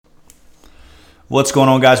What's going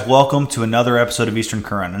on, guys? Welcome to another episode of Eastern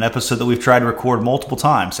Current, an episode that we've tried to record multiple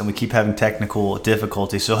times and we keep having technical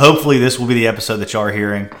difficulties. So hopefully this will be the episode that y'all are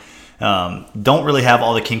hearing. Don't really have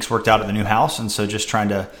all the kinks worked out at the new house, and so just trying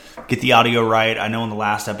to get the audio right. I know in the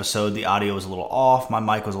last episode the audio was a little off. My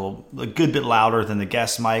mic was a good bit louder than the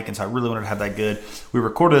guest mic, and so I really wanted to have that good. We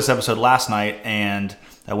recorded this episode last night, and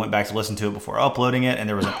I went back to listen to it before uploading it, and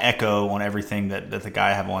there was an echo on everything that the guy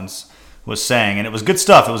I have once was saying, and it was good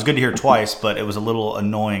stuff. It was good to hear it twice, but it was a little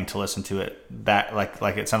annoying to listen to it back,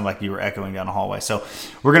 like it sounded like you were echoing down the hallway. So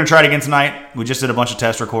we're going to try it again tonight. We just did a bunch of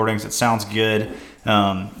test recordings. It sounds good.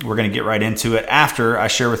 We're going to get right into it after I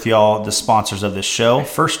share with y'all the sponsors of this show.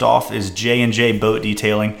 First off is J&J Boat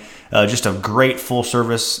Detailing, just a great full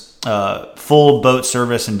boat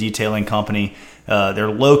service and detailing company.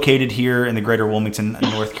 They're located here in the greater Wilmington,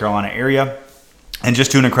 North Carolina area, and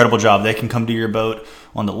just do an incredible job. They can come to your boat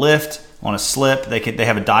on the lift, on a slip. They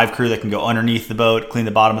have a dive crew that can go underneath the boat, clean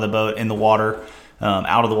the bottom of the boat, in the water,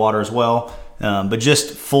 out of the water as well. But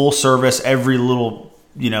just full service, every little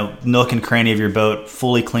nook and cranny of your boat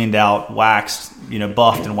fully cleaned out, waxed,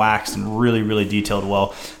 buffed and waxed, and really, really detailed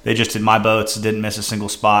well. They just did my boats, didn't miss a single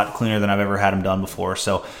spot, cleaner than I've ever had them done before.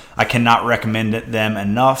 So I cannot recommend them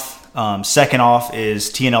enough. Second off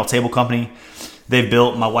is T&L Table Company. They've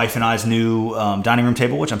built my wife and I's new dining room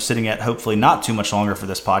table, which I'm sitting at hopefully not too much longer for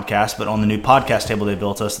this podcast, but on the new podcast table they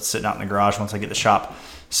built us that's sitting out in the garage once I get the shop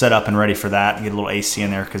set up and ready for that and get a little AC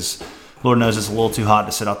in there, because Lord knows it's a little too hot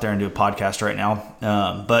to sit out there and do a podcast right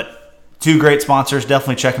now. But two great sponsors.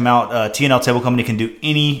 Definitely check them out. T&L Table Company can do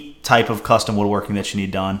any type of custom woodworking that you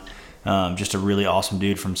need done. Just a really awesome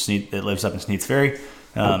dude from that lives up in Sneads Ferry.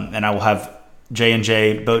 And I will have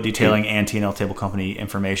J&J Boat Detailing and T&L Table Company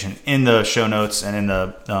information in the show notes and in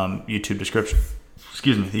the YouTube description.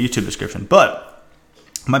 The YouTube description. But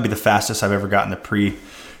it might be the fastest I've ever gotten the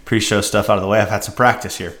pre-show stuff out of the way. I've had some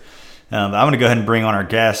practice here. But I'm going to go ahead and bring on our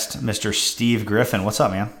guest, Mr. Steve Griffin. What's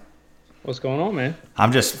up, man? What's going on, man?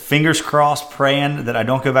 I'm just fingers crossed praying that I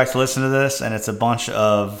don't go back to listen to this and it's a bunch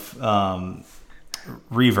of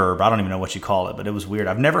reverb. I don't even know what you call it, but it was weird.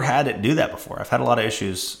 I've never had it do that before. I've had a lot of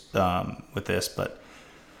issues with this, but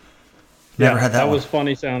never had that one. Was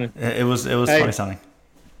funny sounding. It was funny sounding.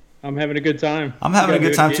 I'm having a good time. I'm having a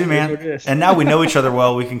good time too, man. And now we know each other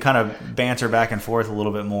well. We can kind of banter back and forth a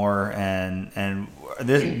little bit more, and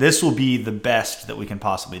this will be the best that we can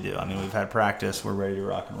possibly do. I mean, we've had practice. We're ready to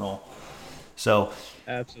rock and roll. So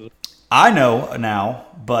absolutely. I know now,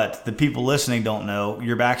 but the people listening don't know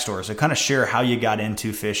your backstory. So kind of share how you got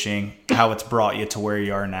into fishing, how it's brought you to where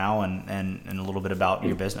you are now, and a little bit about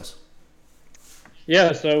your business.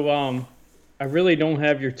 Yeah, so I really don't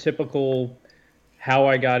have your typical how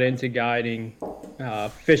I got into guiding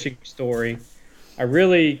fishing story. I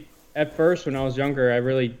really, at first when I was younger, I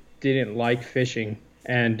really didn't like fishing.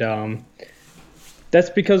 And that's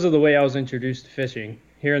because of the way I was introduced to fishing.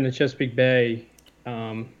 Here in the Chesapeake Bay,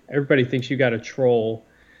 everybody thinks you got to troll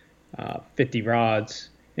 50 rods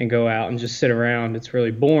and go out and just sit around. It's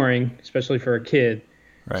really boring, especially for a kid.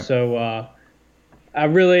 Right. So I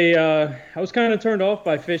really I was kind of turned off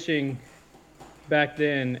by fishing back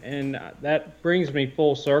then, and that brings me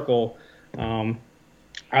full circle.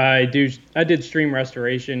 I did stream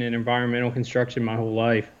restoration and environmental construction my whole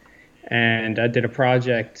life, and I did a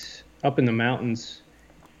project up in the mountains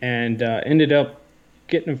and ended up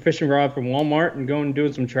getting a fishing rod from Walmart and going and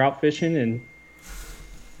doing some trout fishing, and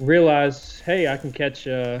realized, hey, I can catch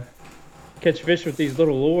fish with these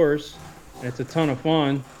little lures, and it's a ton of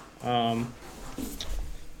fun.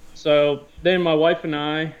 So then my wife and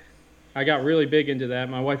I got really big into that.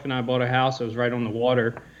 My wife and I bought a house that was right on the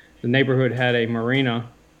water. The neighborhood had a marina,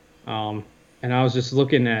 and I was just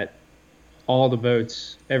looking at all the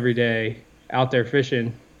boats every day out there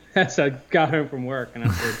fishing as I got home from work, and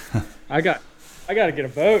I said, I got to get a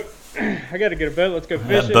boat. I got to get a boat. Let's go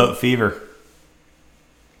fishing. Boat fever.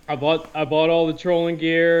 I bought all the trolling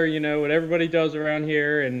gear, what everybody does around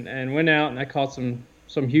here, and went out and I caught some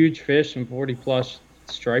huge fish, some 40+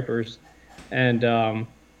 stripers, and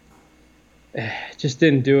just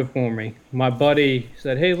didn't do it for me. My buddy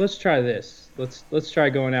said, "Hey, let's try this. Let's try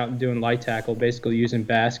going out and doing light tackle, basically using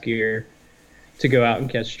bass gear to go out and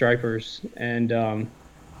catch stripers." And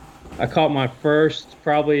I caught my first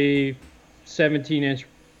probably 17-inch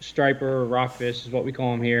striper, or rockfish is what we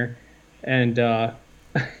call them here, and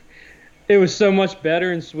it was so much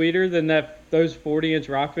better and sweeter than those 40-inch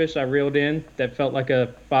rockfish I reeled in that felt like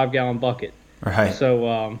a 5-gallon bucket. Right.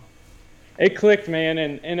 So it clicked, man,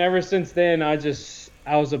 and ever since then I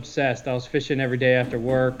was obsessed. I was fishing every day after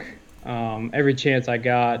work, every chance I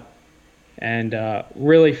got, and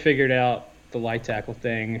really figured out the light tackle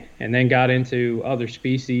thing, and then got into other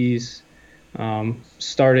species.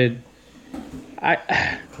 Started.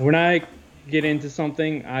 When I get into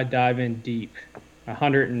something, I dive in deep,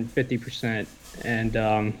 150%,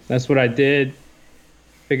 and that's what I did.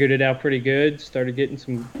 Figured it out pretty good. Started getting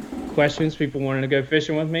some questions. People wanted to go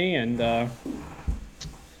fishing with me, and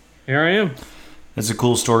here I am. It's a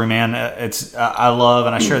cool story, man. I love,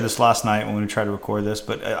 and I shared this last night when we tried to record this,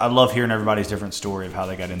 but I love hearing everybody's different story of how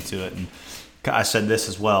they got into it. And I said this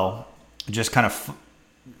as well, just kind of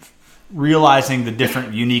realizing the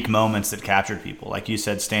different unique moments that captured people. Like you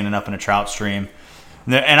said, standing up in a trout stream.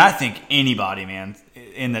 And I think anybody, man,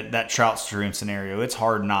 in that trout stream scenario, it's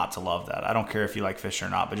hard not to love that. I don't care if you like fishing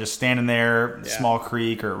or not, but just standing there, small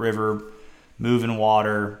creek or river, moving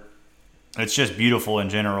water, it's just beautiful in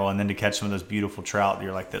general. And then to catch some of those beautiful trout,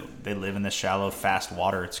 you're like, they live in this shallow, fast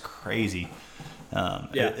water. It's crazy.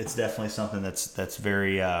 It's definitely something that's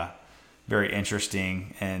very, very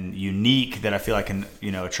interesting and unique that I feel like can,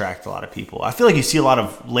 attract a lot of people. I feel like you see a lot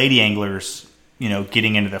of lady anglers,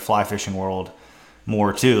 getting into the fly fishing world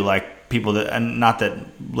more too. Like people that, and not that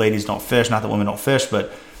ladies don't fish, not that women don't fish,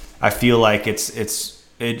 but I feel like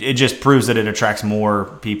it just proves that it attracts more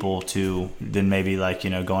people than maybe like,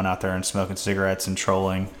 going out there and smoking cigarettes and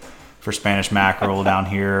trolling for Spanish mackerel down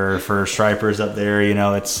here or for stripers up there.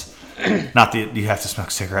 It's not that you have to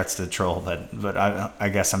smoke cigarettes to troll, but I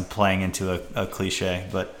guess I'm playing into a cliche,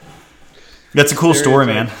 but that's a cool story,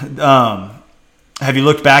 man. Have you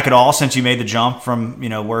looked back at all since you made the jump from,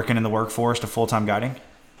 working in the workforce to full-time guiding?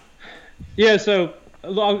 Yeah. So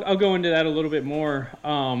I'll go into that a little bit more.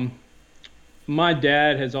 My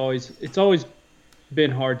dad it's always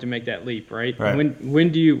been hard to make that leap, right?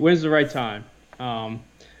 When's the right time? And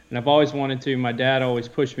I've always wanted to. My dad always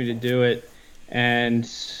pushed me to do it. And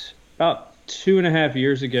about 2.5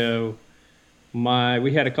 years ago,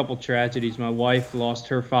 we had a couple tragedies. My wife lost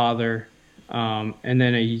her father, and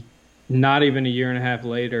then not even a year and a half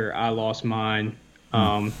later, I lost mine.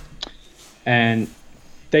 And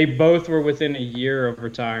they both were within a year of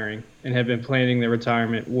retiring and had been planning their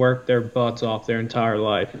retirement, worked their butts off their entire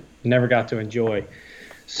life, never got to enjoy.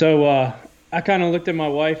 So I kind of looked at my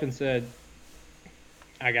wife and said,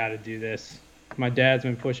 I got to do this. My dad's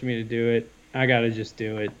been pushing me to do it. I got to just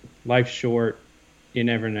do it. Life's short. You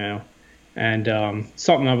never know. And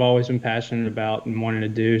something I've always been passionate about and wanting to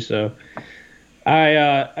do. So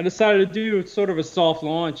I decided to do sort of a soft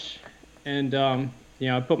launch. And,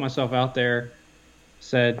 I put myself out there,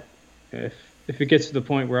 said, if it gets to the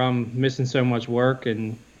point where I'm missing so much work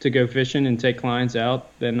and to go fishing and take clients out,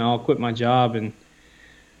 then I'll quit my job. And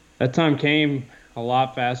that time came a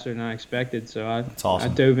lot faster than I expected. So That's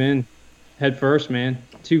awesome. I dove in head first, man.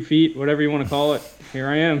 2 feet, whatever you want to call it. Here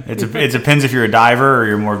I am. It depends if you're a diver or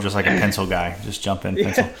you're more of just like a pencil guy. Just jump in,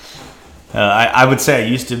 pencil. I would say I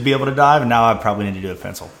used to be able to dive, and now I probably need to do a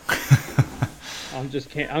pencil.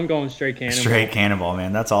 I'm going straight cannonball. Straight cannonball,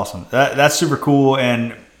 man. That's awesome. That's super cool,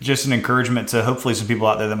 and just an encouragement to hopefully some people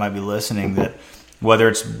out there that might be listening, that whether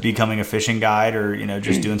it's becoming a fishing guide or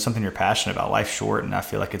just doing something you're passionate about, life's short, and I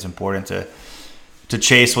feel like it's important to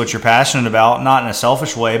chase what you're passionate about, not in a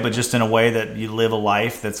selfish way, but just in a way that you live a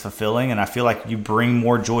life that's fulfilling. And I feel like you bring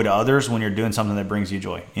more joy to others when you're doing something that brings you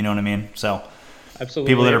joy. You know what I mean? So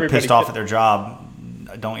absolutely. People that are pissed off at their job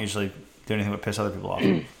don't usually do anything but piss other people off.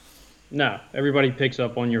 No, everybody picks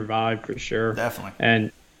up on your vibe for sure. Definitely.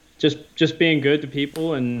 And just being good to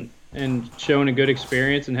people and showing a good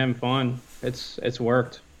experience and having fun, it's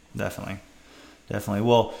worked. Definitely.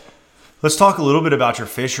 Well, let's talk a little bit about your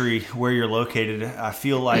fishery, where you're located. I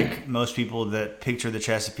feel like most people that picture the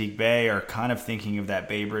Chesapeake Bay are kind of thinking of that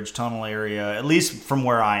Bay Bridge Tunnel area, at least from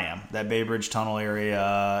where I am, that Bay Bridge Tunnel area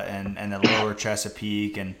and the lower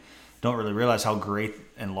Chesapeake, and don't really realize how great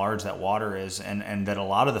and large that water is, and that a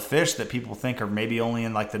lot of the fish that people think are maybe only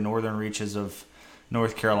in like the northern reaches of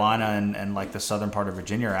North Carolina and like the southern part of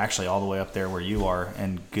Virginia are actually all the way up there where you are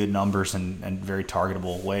in good numbers and very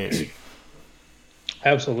targetable ways.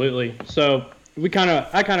 Absolutely. So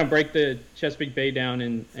I kind of break the Chesapeake Bay down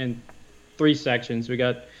in 3 sections. We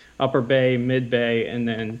got Upper Bay, Mid Bay, and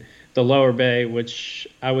then the Lower Bay, which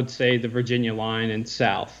I would say the Virginia line and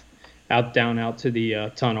south, out to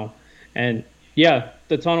the tunnel. And yeah,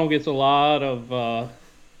 the tunnel gets a lot of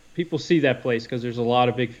people see that place because there's a lot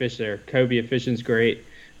of big fish there. Cobia fishing's great,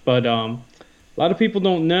 but a lot of people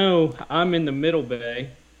don't know I'm in the Middle Bay,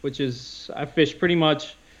 which is I fish pretty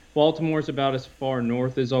much. Baltimore's about as far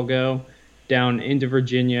north as I'll go, down into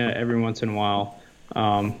Virginia every once in a while.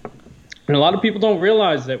 And a lot of people don't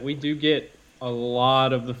realize that we do get a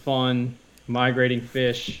lot of the fun migrating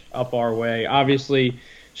fish up our way. Obviously,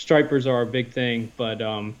 stripers are a big thing, but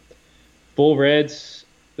Bull reds,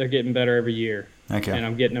 they're getting better every year. Okay. And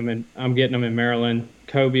I'm getting them in Maryland.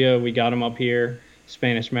 Cobia, we got them up here.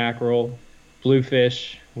 Spanish mackerel,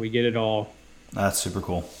 bluefish, we get it all. That's super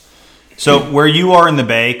cool. So where you are in the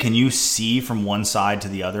bay, can you see from one side to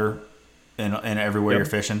the other and everywhere you're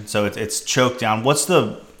fishing? So it's choked down. What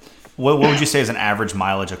would you say is an average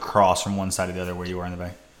mileage across from one side to the other where you are in the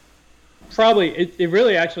bay? Probably, it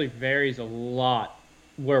really actually varies a lot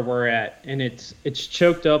where we're at. And it's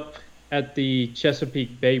choked up at the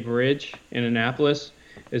Chesapeake Bay Bridge in Annapolis.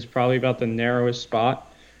 Is probably about the narrowest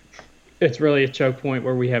spot. It's really a choke point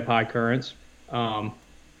where we have high currents. And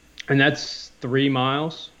that's 3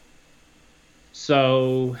 miles.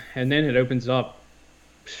 So, and then it opens up.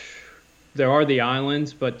 There are the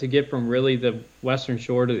islands, but to get from really the western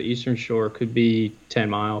shore to the eastern shore could be 10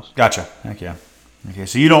 miles. Gotcha. Heck yeah. Okay,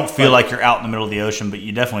 so you don't feel like you're out in the middle of the ocean, but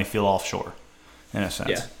you definitely feel offshore in a sense.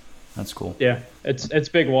 Yeah. That's cool. Yeah, it's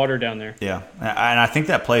big water down there. Yeah, and I think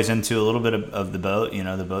that plays into a little bit of the boat,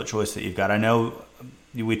 the boat choice that you've got. I know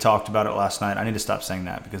we talked about it last night. I need to stop saying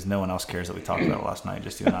that because no one else cares that we talked about it last night,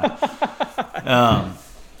 just you and I.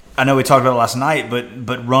 I know we talked about it last night,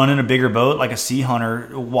 but running a bigger boat like a Sea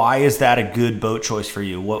Hunter, why is that a good boat choice for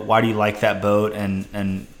you? Why do you like that boat, and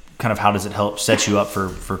kind of how does it help set you up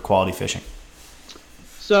for quality fishing?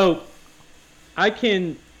 So I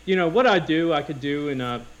can, what I could do in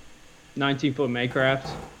a 19-foot Maycraft,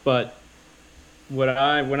 but when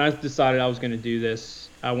I decided I was going to do this,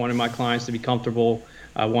 I wanted my clients to be comfortable.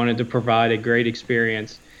 I wanted to provide a great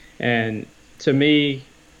experience. And to me,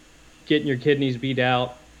 getting your kidneys beat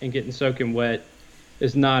out and getting soaking wet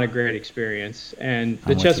is not a great experience. And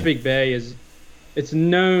the Chesapeake Bay it's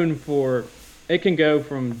known for, it can go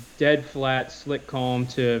from dead flat, slick calm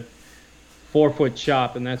to 4-foot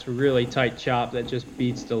chop, and that's really tight chop that just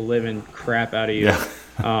beats the living crap out of you. Yeah.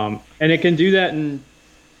 And it can do that in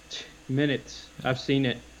minutes. I've seen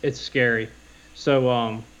it. It's scary.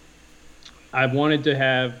 So I wanted to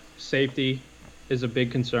have safety is a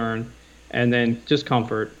big concern, and then just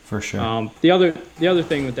comfort. For sure. The other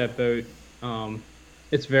thing with that boat,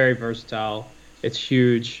 it's very versatile. It's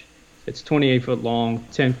huge. It's 28 foot long,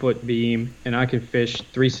 10-foot beam, and I can fish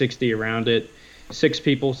 360 around it. 6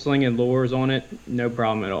 people slinging lures on it, no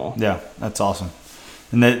problem at all. Yeah, that's awesome.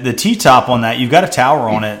 And the T-top on that, you've got a tower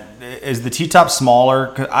on it. Is the T-top smaller?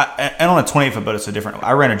 And on a 28-foot boat, it's so different.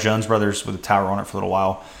 I ran a Jones Brothers with a tower on it for a little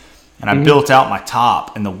while, and I built out my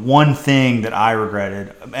top. And the one thing that I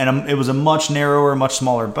regretted, and it was a much narrower, much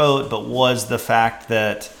smaller boat, but was the fact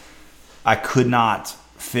that I could not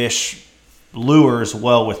fish lures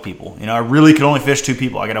well with people. I really could only fish 2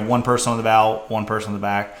 people. I could have one person on the bow, one person on the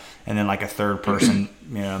back, and then like a third person,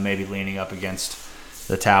 maybe leaning up against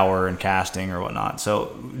the tower and casting or whatnot.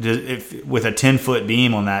 So if with a 10-foot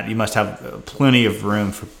beam on that, you must have plenty of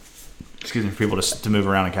room for people to move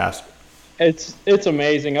around and cast. It's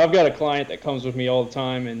amazing. I've got a client that comes with me all the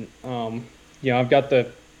time, and I've got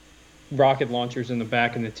the rocket launchers in the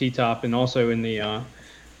back and the T-top, and also in the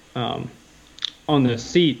on the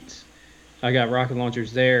seats, I got rocket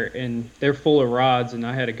launchers there, and they're full of rods. And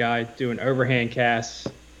I had a guy doing overhand casts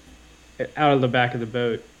out of the back of the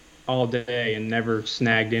boat all day and never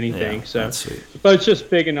snagged anything. Yeah, so that's sweet. But it's just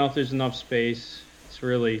big enough. There's enough space.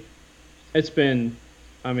 It's been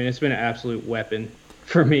an absolute weapon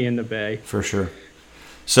for me in the bay. For sure.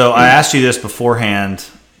 So I asked you this beforehand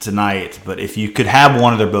tonight, but if you could have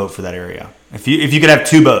one other boat for that area, if you could have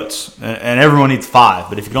 2 boats, and everyone needs 5,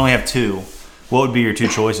 but if you could only have 2, what would be your 2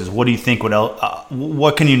 choices? What do you think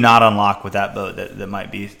what can you not unlock with that boat that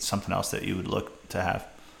might be something else that you would look to have?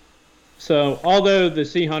 So although the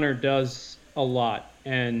Sea Hunter does a lot,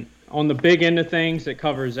 and on the big end of things, it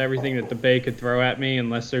covers everything that the bay could throw at me,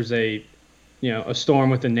 unless there's a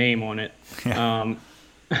storm with a name on it. Yeah.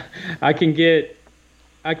 I can get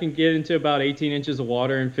into about 18 inches of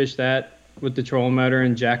water and fish that with the trolling motor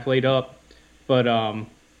and jack plate up, but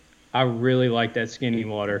I really like that skinny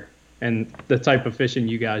water and the type of fishing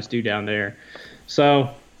you guys do down there.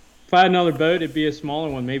 So if I had another boat, it'd be a smaller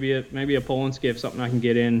one, maybe a pulling skiff, something I can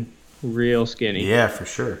get in real skinny. Yeah, for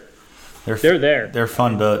sure. They're there. They're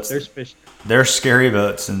fun boats. There's fish. They're scary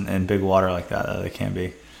boats in big water like that. They can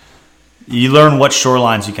be. You learn what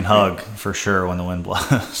shorelines you can hug for sure when the wind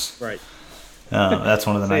blows. Right. That's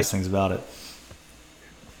one of the nice things about it.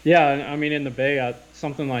 Yeah, I mean, in the bay,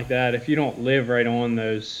 something like that, if you don't live right on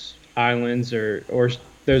those islands or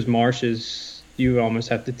those marshes, you almost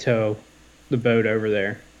have to tow the boat over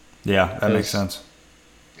there. Yeah, that makes sense.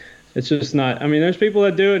 It's just not. There's people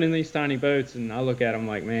that do it in these tiny boats, and I look at them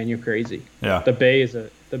like, man, you're crazy. Yeah. The bay's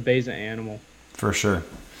an animal. For sure.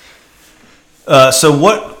 So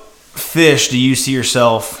fish do you see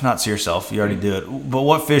yourself, not see yourself, you already do it, but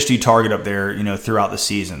what fish do you target up there, throughout the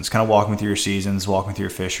seasons? Kind of walk me through your seasons, walk me through your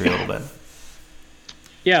fishery a little bit.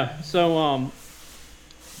 Yeah, so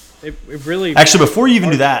it really... Actually, before you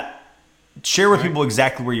even do that, share with people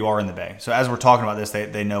exactly where you are in the bay. So as we're talking about this,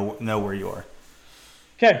 they know where you are.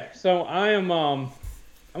 Okay, so I'm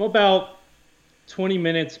about 20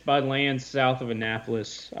 minutes by land south of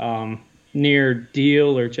Annapolis, near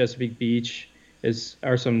Deal or Chesapeake Beach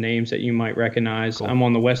are some names that you might recognize. Cool. I'm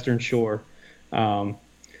on the western shore, and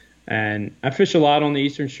I fish a lot on the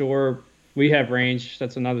eastern shore. We have range.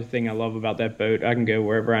 That's another thing I love about that boat. I can go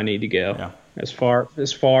wherever I need to go, as far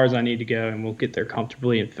as I need to go, and we'll get there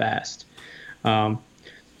comfortably and fast.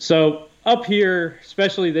 So up here,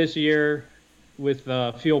 especially this year with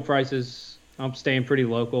fuel prices, I'm staying pretty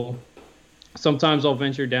local. Sometimes I'll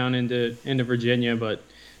venture down into Virginia, but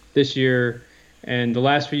this year and the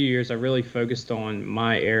last few years, I really focused on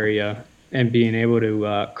my area and being able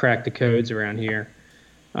to crack the codes around here.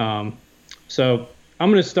 So I'm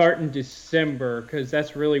going to start in December because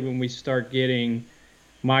that's really when we start getting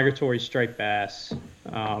migratory striped bass.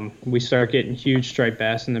 We start getting huge striped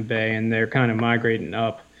bass in the bay, and they're kind of migrating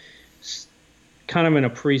up, kind of in a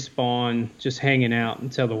pre-spawn, just hanging out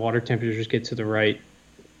until the water temperatures get to the right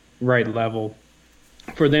level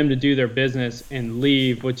for them to do their business and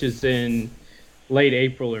leave, which is in late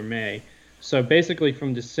April or May. So basically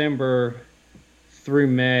from December through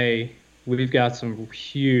May, we've got some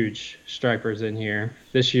huge stripers in here.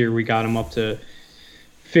 This year we got them up to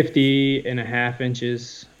 50.5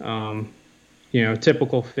 inches.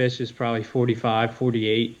 Typical fish is probably 45,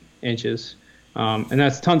 48 inches. And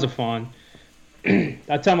that's tons of fun.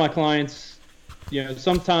 I tell my clients,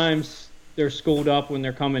 sometimes they're schooled up when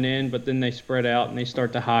they're coming in, but then they spread out and they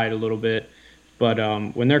start to hide a little bit. But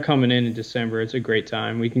when they're coming in December, it's a great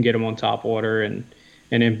time. We can get them on top water and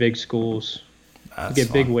in big schools. Get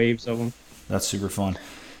fun. Big waves of them. That's super fun.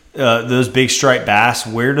 Those big striped bass,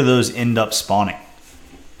 where do those end up spawning?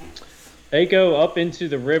 They go up into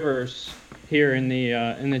the rivers here in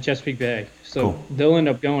the Chesapeake Bay. So cool. They'll end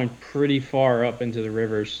up going pretty far up into the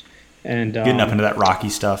rivers. And getting up into that rocky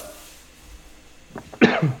stuff.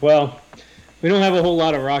 Well, we don't have a whole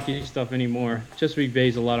lot of rocky stuff anymore. Chesapeake Bay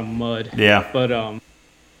is a lot of mud. Yeah. But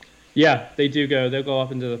yeah, they do go. They'll go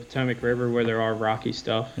up into the Potomac River where there are rocky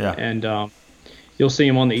stuff. Yeah. And you'll see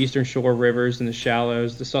them on the eastern shore rivers and the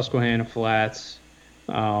shallows, the Susquehanna Flats.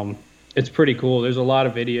 It's pretty cool. There's a lot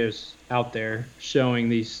of videos out there showing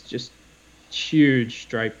these just huge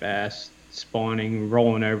striped bass spawning,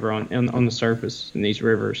 rolling over on the surface in these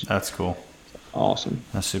rivers. That's cool. Awesome.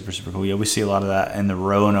 That's super, super cool. Yeah, we see a lot of that in the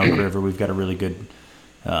Roanoke River. We've got a really good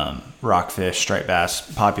rockfish, striped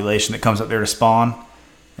bass population that comes up there to spawn,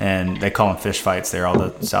 and they call them fish fights there, all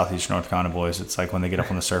the southeastern North Carolina boys. It's like when they get up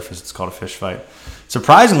on the surface, it's called a fish fight.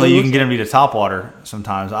 Surprisingly, you can get them to eat a topwater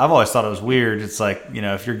sometimes. I've always thought it was weird. It's like,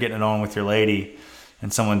 if you're getting it on with your lady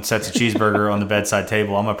and someone sets a cheeseburger on the bedside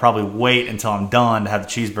table, I'm going to probably wait until I'm done to have the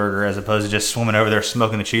cheeseburger as opposed to just swimming over there,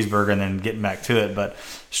 smoking the cheeseburger, and then getting back to it. But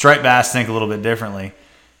striped bass think a little bit differently.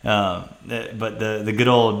 But the good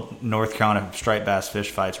old North Carolina striped bass fish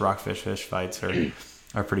fights, rockfish fish fights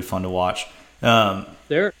are pretty fun to watch.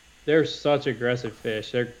 They're such aggressive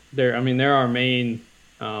fish. They're our main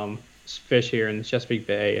fish here in the Chesapeake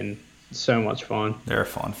Bay, and so much fun. They're a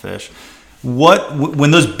fun fish. When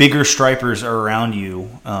those bigger stripers are around you,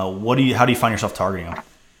 how do you find yourself targeting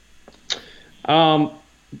them?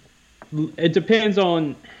 It depends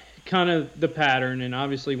on kind of the pattern, and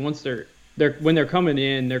obviously once when they're coming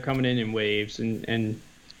in waves, and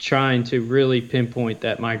trying to really pinpoint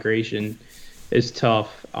that migration is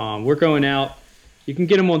tough. We're going out. You can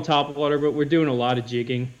get them on top water, but we're doing a lot of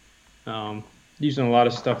jigging, using a lot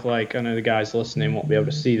of stuff like, I know the guys listening won't be able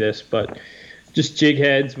to see this, but just jig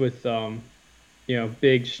heads with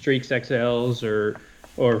big Streaks XLs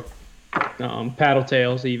or paddle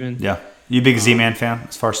tails even. Yeah. You a big Z-Man fan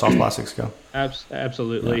as far as soft plastics go?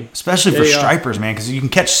 Absolutely. Yeah. Especially for stripers, man, because you can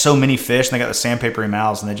catch so many fish, and they got the sandpapery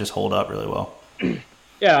mouths, and they just hold up really well.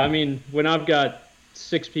 Yeah, when I've got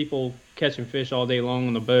 6 people catching fish all day long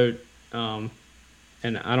on the boat,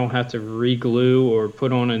 and I don't have to re-glue or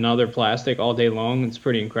put on another plastic all day long, it's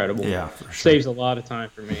pretty incredible. Yeah, for sure. Saves a lot of time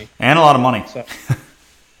for me. And a lot of money. So,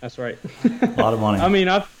 that's right. A lot of money.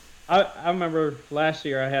 I remember last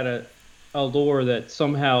year I had a lure that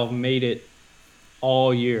somehow made it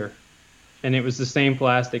all year. And it was the same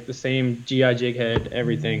plastic, the same GI jig head,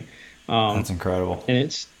 everything. That's incredible.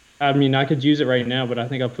 And I could use it right now, but I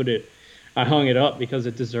think I hung it up because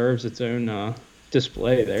it deserves its own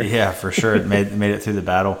display there. Yeah, for sure. It made it through the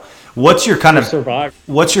battle. What's your kind of survive?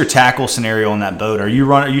 What's your tackle scenario on that boat? Are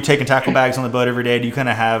you taking tackle bags on the boat every day? Do you kind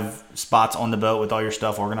of have spots on the boat with all your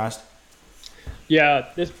stuff organized? Yeah,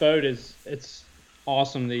 this boat it's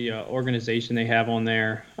awesome. The organization they have on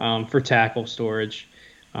there for tackle storage.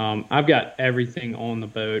 I've got everything on the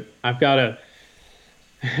boat. I've got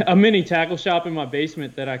a mini tackle shop in my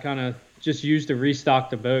basement that I kind of just use to restock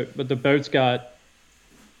the boat. But the boat's got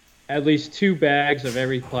at least 2 bags of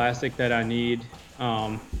every plastic that I need,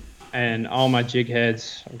 and all my jig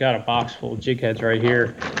heads. I've got a box full of jig heads right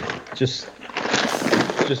here, just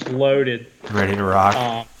loaded, ready to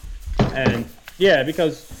rock. And yeah,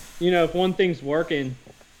 because if one thing's working,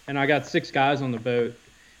 and I got 6 guys on the boat.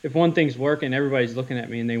 If one thing's working, everybody's looking at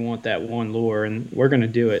me and they want that one lure, and we're going to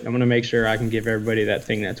do it. I'm going to make sure I can give everybody that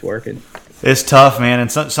thing that's working. It's tough, man.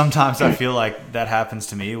 And sometimes I feel like that happens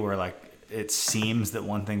to me where like it seems that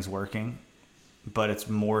one thing's working, but it's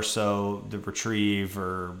more so the retrieve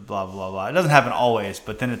or blah, blah, blah. It doesn't happen always,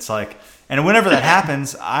 but then it's like, and whenever that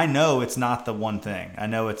happens, I know it's not the one thing. I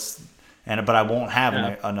know but I won't have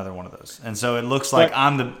another one of those. And so it looks like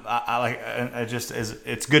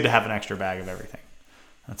it's good to have an extra bag of everything.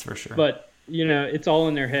 That's for sure. But, it's all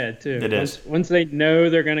in their head, too. It is. Once they know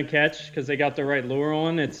they're going to catch because they got the right lure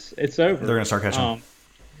on, it's over. They're going to start catching.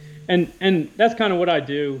 And that's kind of what I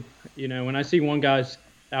do. When I see one guy's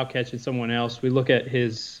out catching someone else, we look at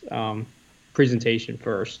his presentation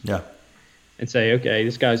first. Yeah. And say, okay,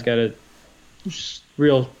 this guy's got a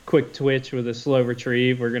real quick twitch with a slow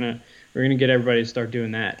retrieve. We're gonna get everybody to start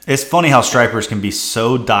doing that. It's funny how stripers can be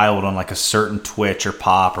so dialed on like a certain twitch or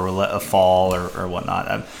pop or let a fall or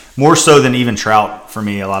whatnot. More so than even trout for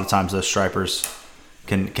me. A lot of times those stripers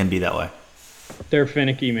can be that way. They're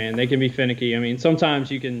finicky, man. They can be finicky. I mean,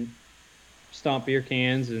 sometimes you can stomp beer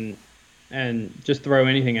cans and just throw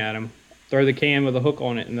anything at them. Throw the can with a hook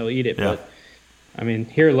on it and they'll eat it. Yeah. But I mean,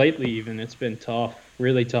 here lately even it's been tough,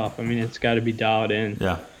 really tough. I mean, it's got to be dialed in.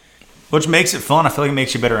 Yeah. Which makes it fun. I feel like it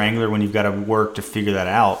makes you a better angler when you've got to work to figure that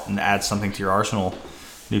out and add something to your arsenal,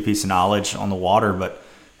 new piece of knowledge on the water. But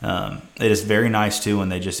it is very nice, too, when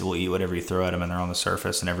they just will eat whatever you throw at them and they're on the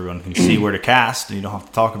surface and everyone can see where to cast and you don't have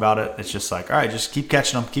to talk about it. It's just like, all right, just keep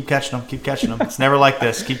catching them, keep catching them, keep catching them. It's never like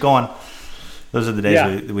this. Keep going. Those are the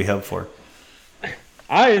days we hope for.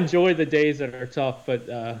 I enjoy the days that are tough,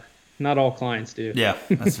 but not all clients do. Yeah,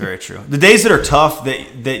 that's very true. The days that are tough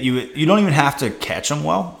that you don't even have to catch them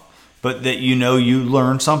well, but that you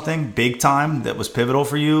learn something big time that was pivotal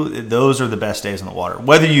for you, those are the best days in the water.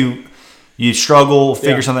 Whether you struggle,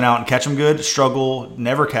 figure something out and catch them good, struggle,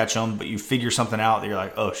 never catch them, but you figure something out that you're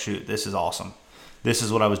like, oh, shoot, this is awesome. This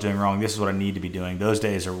is what I was doing wrong. This is what I need to be doing. Those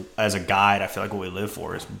days are, as a guide, I feel like what we live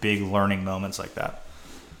for is big learning moments like that.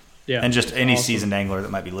 Yeah. And just any seasoned angler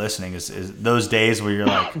that might be listening is those days where you're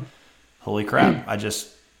like, holy crap, I just,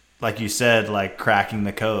 like you said, like cracking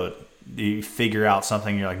the code. You figure out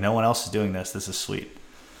something, you're like, no one else is doing this. This is sweet.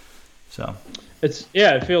 So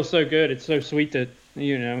it feels so good. It's so sweet that,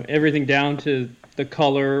 everything down to the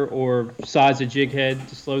color or size of jig head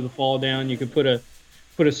to slow the fall down. You can put a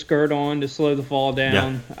skirt on to slow the fall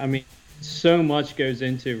down. Yeah. I mean, so much goes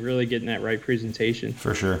into really getting that right presentation.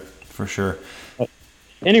 For sure.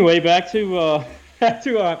 Anyway, back to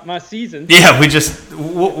my season. Yeah, we're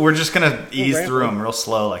just gonna ease through them real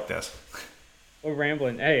slow like this. We're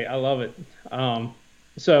rambling. Hey, I love it.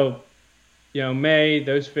 So, May,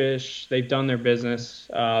 those fish, they've done their business.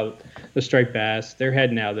 The striped bass, they're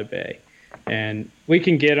heading out of the bay, and we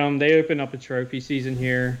can get them. They open up a trophy season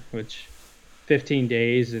here, which 15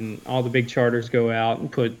 days, and all the big charters go out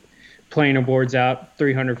and put planer boards out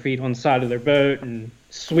 300 feet on the side of their boat and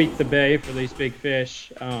sweep the bay for these big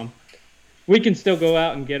fish. We can still go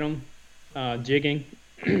out and get them jigging,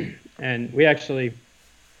 and we actually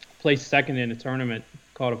placed second in a tournament,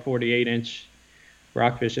 caught a 48-inch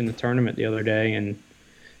rockfish in the tournament the other day and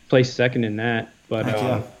placed second in that.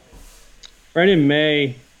 But right in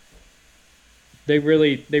May, they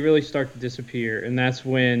really start to disappear, and that's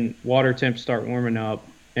when water temps start warming up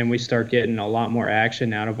and we start getting a lot more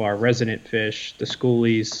action out of our resident fish, the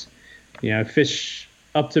schoolies. Fish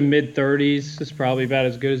up to mid-30s is probably about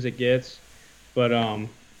as good as it gets. But a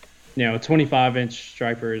 25-inch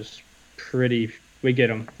striper is pretty. We get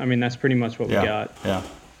them. I mean, that's pretty much what we got. Yeah.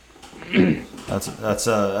 That's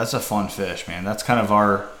a fun fish, man. That's kind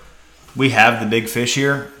of we have the big fish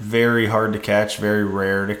here. Very hard to catch, very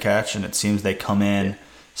rare to catch, and it seems they come in,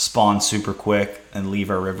 spawn super quick, and leave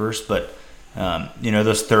our rivers. But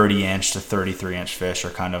those 30-inch to 33-inch fish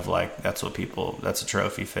are kind of like that's a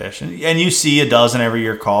trophy fish, and you see a dozen every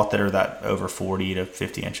year caught that are that over 40 to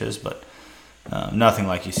 50 inches, but Nothing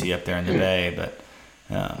like you see up there in the bay, but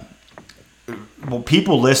well,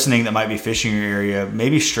 people listening that might be fishing your area,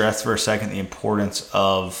 maybe stress for a second the importance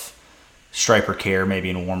of striper care maybe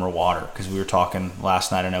in warmer water, because we were talking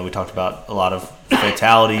last night. I know we talked about a lot of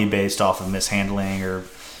fatality based off of mishandling or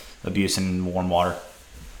abuse in warm water.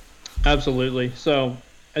 Absolutely. So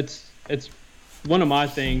it's one of my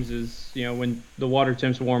things is, when the water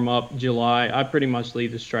temps warm up July, I pretty much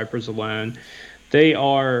leave the stripers alone. They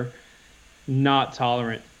are not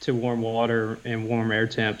tolerant to warm water and warm air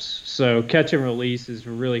temps. So catch and release is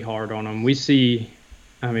really hard on them. We see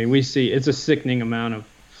it's a sickening amount of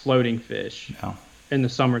floating fish in the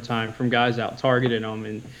summertime from guys out targeting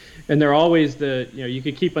them. And they're always you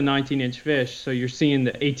could keep a 19-inch fish, so you're seeing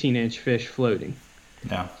the 18-inch fish floating.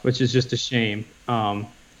 Yeah. Which is just a shame.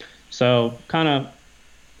 So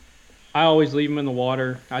I always leave them in the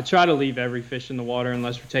water. I try to leave every fish in the water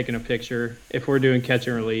unless we're taking a picture. If we're doing catch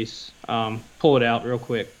and release, pull it out real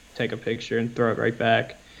quick, take a picture, and throw it right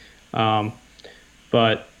back.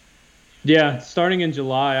 But yeah, starting in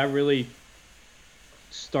July, I really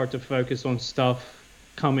start to focus on stuff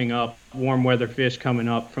coming up, warm weather fish coming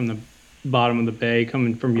up from the bottom of the bay,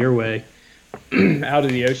 coming from your way out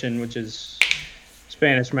of the ocean, which is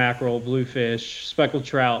Spanish mackerel, bluefish, speckled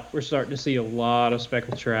trout. We're starting to see a lot of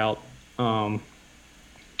speckled trout, and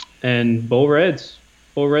bull reds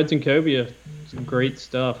and cobia. Some great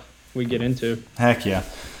stuff we get into. Heck yeah!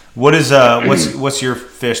 What is what's your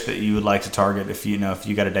fish that you would like to target if you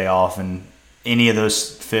got a day off, and any of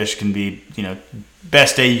those fish can be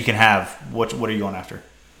best day you can have? What are you going after?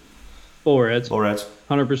 Bull reds.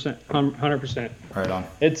 100%. Right on.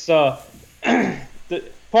 It's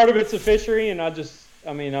part of it's a fishery, and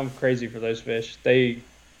I'm crazy for those fish. They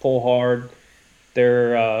pull hard.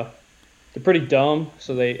 They're pretty dumb.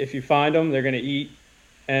 So if you find them, they're gonna eat,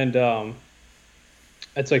 and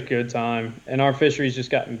it's a good time. And our fishery's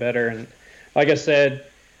just gotten better. And like I said,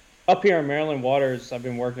 up here in Maryland waters, I've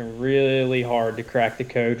been working really hard to crack the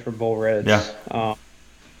code for bull reds. Yeah.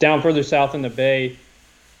 Down further south in the bay,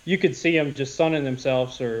 you could see them just sunning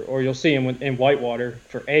themselves, or you'll see them in whitewater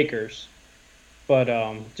for acres, but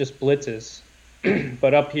just blitzes.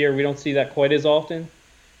 But up here, we don't see that quite as often,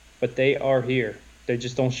 but they are here. They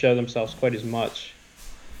just don't show themselves quite as much.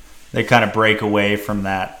 They kind of break away from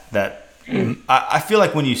that. I feel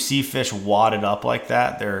like when you see fish wadded up like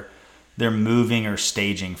that, they're moving or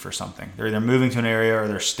staging for something. They're either moving to an area or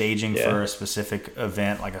they're staging for a specific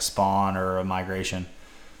event, like a spawn or a migration.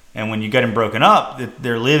 And when you get them broken up,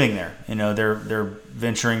 they're living there. They're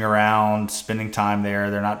venturing around, spending time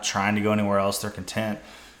there. They're not trying to go anywhere else. They're content,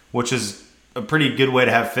 which is a pretty good way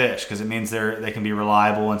to have fish, because it means they can be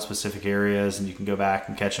reliable in specific areas, and you can go back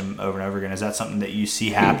and catch them over and over again. Is that something that you see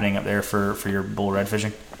happening up there for your bull red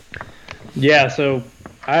fishing? Yeah, so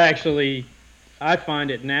I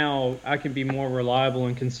find it now I can be more reliable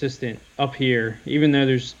and consistent up here, even though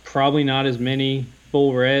there's probably not as many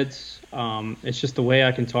bull reds. It's just the way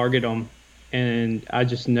I can target them, and I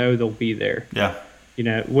just know they'll be there. Yeah.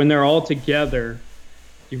 When they're all together,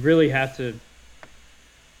 you really have to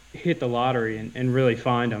hit the lottery and really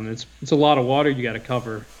find them. It's a lot of water you got to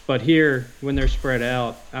cover. But here, when they're spread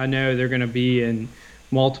out, I know they're going to be in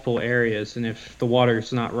multiple areas, and if the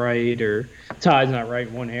water's not right or tide's not right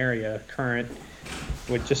in one area, current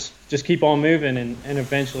would just keep on moving, and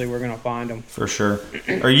eventually we're going to find them. For sure.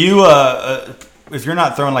 Are you if you're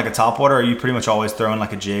not throwing like a topwater, are you pretty much always throwing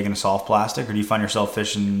like a jig and a soft plastic, or do you find yourself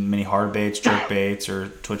fishing many hard baits, jerk baits, or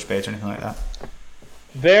twitch baits, or anything like that?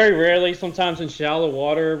 Very rarely. Sometimes in shallow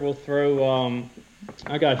water, we'll throw.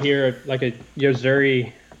 I got here like a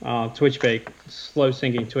Yozuri twitch bait, slow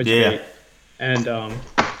sinking twitch bait, and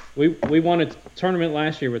we won a tournament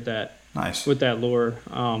last year with that. Nice. With that lure,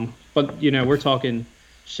 but we're talking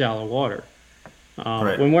shallow water.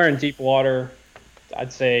 Right. When we're in deep water,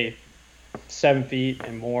 I'd say 7 feet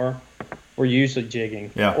and more, we're usually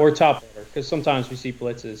jigging or top water, because sometimes we see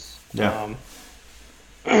blitzes. Yeah.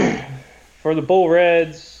 For the bull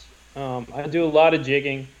reds, I do a lot of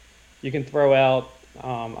jigging. You can throw out.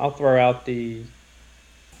 I'll throw out the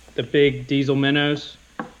big diesel minnows,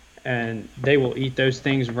 and they will eat those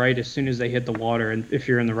things right as soon as they hit the water, and if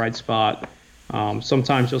you're in the right spot.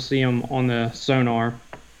 Sometimes you'll see them on the sonar,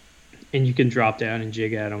 and you can drop down and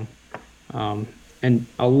jig at them. And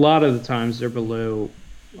a lot of the times they're below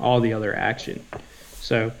all the other action.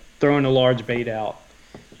 So throwing a large bait out,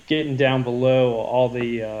 getting down below all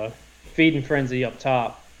the feeding frenzy up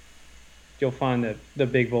top, you'll find the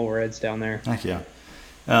big bull reds down there. Heck yeah.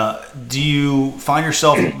 Do you find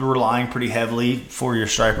yourself relying pretty heavily for your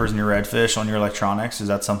stripers and your redfish on your electronics? Is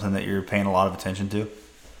that something that you're paying a lot of attention to?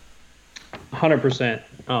 100%.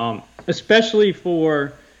 especially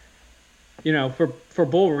for for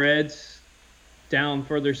bull reds down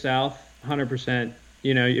further south. 100%.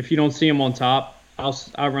 If you don't see them on top, I'll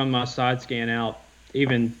run my side scan out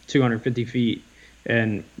even 250 feet,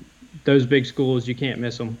 and those big schools you can't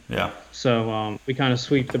miss them. Yeah. So we kind of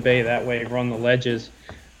sweep the bay that way, run the ledges.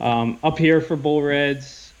 Up here for bull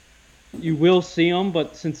reds, you will see them,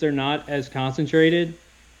 but since they're not as concentrated,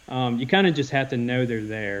 you kind of just have to know they're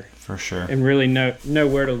there. For sure. And really know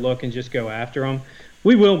where to look and just go after them.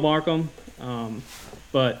 We will mark them,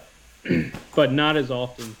 but not as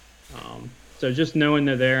often. So just knowing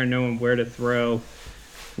they're there and knowing where to throw,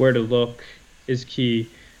 where to look is key.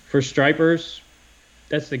 For stripers,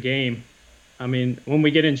 that's the game. I mean, when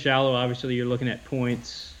we get in shallow, obviously you're looking at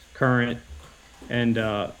points, current, and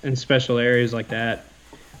special areas like that,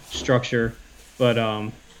 structure. But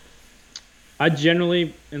I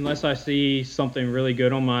generally, unless I see something really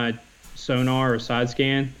good on my sonar or side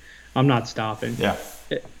scan, I'm not stopping. Yeah.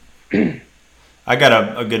 I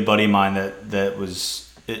got a good buddy of mine that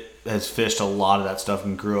has fished a lot of that stuff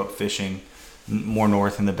and grew up fishing more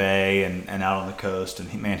north in the bay and out on the coast.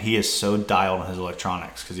 And he is so dialed on his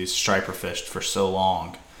electronics because he's striper fished for so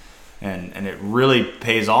long. And it really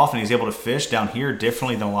pays off, and he's able to fish down here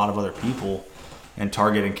differently than a lot of other people and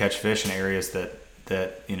target and catch fish in areas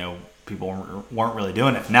that people weren't really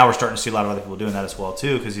doing it. Now we're starting to see a lot of other people doing that as well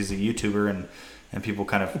too, because he's a YouTuber and people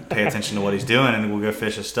kind of pay attention to what he's doing and we'll go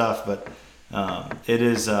fish his stuff. But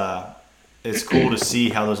it's cool to see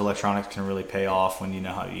how those electronics can really pay off when you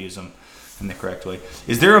know how to use them in the correct way.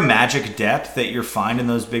 Is there a magic depth that you're finding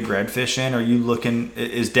those big redfish in? Are you looking?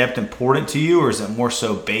 Is depth important to you, or is it more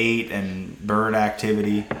so bait and bird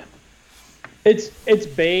activity? It's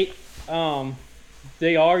bait.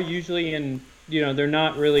 They are usually in. They're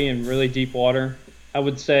not really in really deep water. I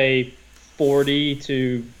would say 40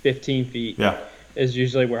 to 15 feet. Yeah. Is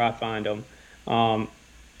usually where I find them.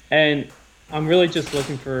 And I'm really just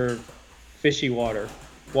looking for fishy water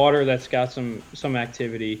that's got some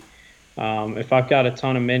activity. If I've got a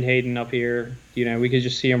ton of menhaden up here, we could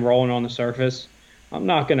just see them rolling on the surface. I'm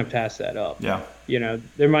not going to pass that up. Yeah.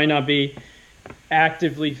 There might not be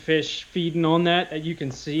actively fish feeding on that you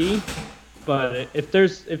can see, but if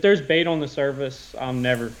there's bait on the surface, I'm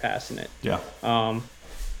never passing it. Yeah.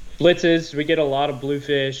 Blitzes, we get a lot of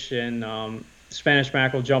bluefish and Spanish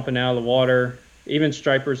mackerel jumping out of the water, even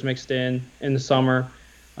stripers mixed in the summer.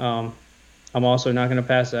 I'm also not going to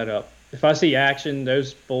pass that up. If I see action,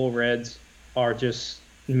 those bull reds are just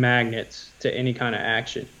magnets to any kind of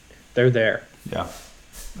action. They're there. Yeah,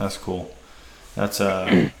 that's cool. That's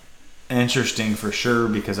interesting for sure,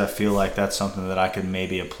 because I feel like that's something that I could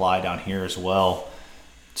maybe apply down here as well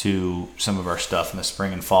to some of our stuff in the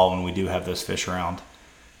spring and fall when we do have those fish around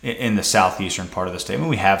in the southeastern part of the state. I mean,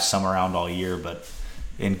 we have some around all year, but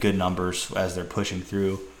in good numbers as they're pushing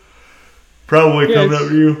through. Probably coming up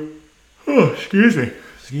to you. Oh, excuse me.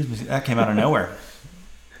 That came out of nowhere.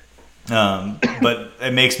 But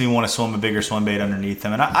it makes me want to swim a bigger swim bait underneath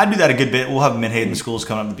them. And I do that a good bit. We'll have menhaden schools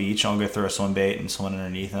coming up the beach. I'll go throw a swim bait and swim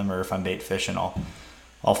underneath them. Or if I'm bait fishing,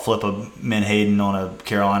 I'll flip a menhaden on a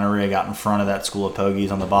Carolina rig out in front of that school of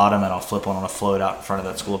pogies on the bottom, and I'll flip one on a float out in front of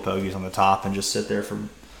that school of pogies on the top, and just sit there for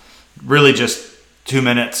really just 2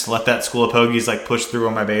 minutes. Let that school of pogies push through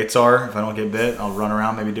where my baits are. If I don't get bit, I'll run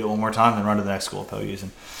around, maybe do it one more time, then run to the next school of pogies.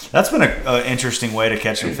 And that's been an interesting way to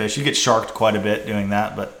catch some fish. You get sharked quite a bit doing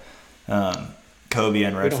that, but cobia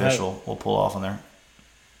and redfish will pull off on there.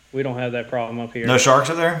 We don't have that problem up here. No sharks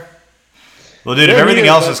up there? Well, dude, if everything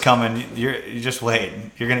else is coming, you just wait.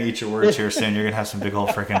 You're going to eat your words here soon. You're going to have some big old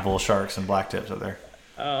freaking bull sharks and black tips up there.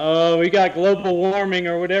 We got global warming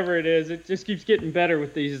or whatever it is. It just keeps getting better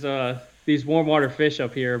with these warm water fish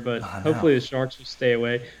up here, but hopefully the sharks will stay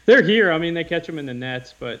away. They're here. I mean, they catch them in the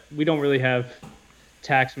nets, but we don't really have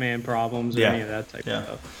taxman problems or any of that type of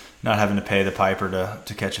stuff. Not having to pay the piper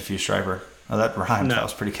to catch a few striper. Oh, that rhymed. No. That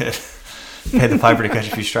was pretty good. Pay the piper to catch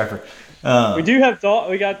a few striper. We do have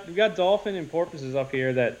we got dolphin and porpoises up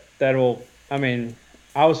here that'll. I mean,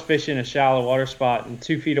 I was fishing a shallow water spot in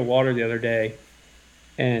 2 feet of water the other day,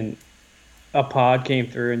 and a pod came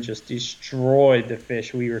through and just destroyed the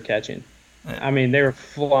fish we were catching. I mean, they were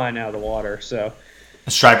flying out of the water. So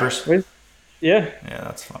stripers. Yeah,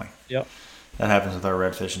 that's funny. Yep. That happens with our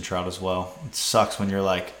redfish and trout as well. It sucks when you're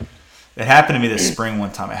like, it happened to me this spring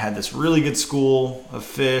one time. I had this really good school of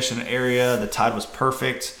fish in an area. The tide was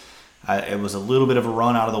perfect. It was a little bit of a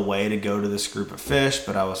run out of the way to go to this group of fish,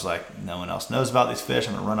 but I was like, no one else knows about these fish.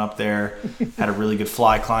 I'm going to run up there. Had a really good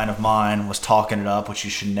fly client of mine, was talking it up, which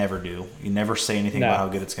you should never do. You never say anything about how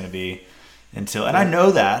good it's going to be. and I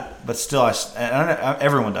know that, but still,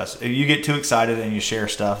 everyone does. You get too excited and you share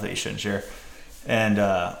stuff that you shouldn't share. And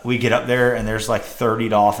we get up there, and there's like 30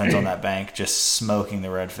 dolphins on that bank just smoking the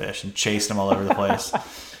redfish and chasing them all over the place.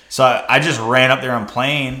 So I just ran up there on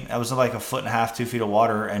plane. I was in like 1.5 feet, 2 feet of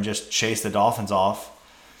water, and just chased the dolphins off.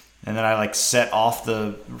 And then I like set off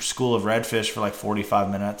the school of redfish for like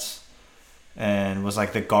 45 minutes and was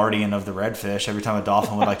like the guardian of the redfish. Every time a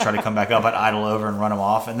dolphin would like try to come back up, I'd idle over and run them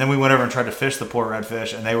off. And then we went over and tried to fish the poor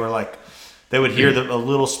redfish, and they were like, they would hear a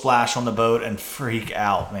little splash on the boat and freak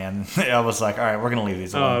out, man. I was like, all right, we're going to leave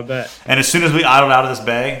these alone. Oh, I bet. And as soon as we idled out of this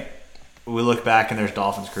bay, we look back and there's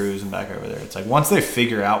dolphins cruising back over there. It's like once they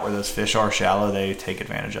figure out where those fish are shallow, they take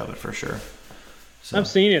advantage of it for sure. So. I've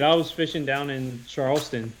seen it. I was fishing down in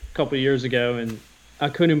Charleston a couple of years ago, and I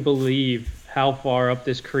couldn't believe how far up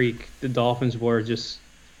this creek the dolphins were just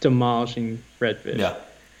demolishing redfish. Yeah.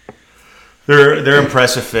 They're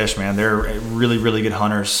impressive fish, man. They're really, really good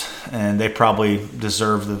hunters, and they probably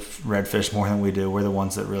deserve the redfish more than we do. We're the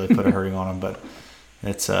ones that really put a hurting on them, but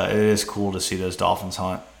it is cool to see those dolphins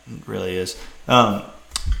hunt. It really is.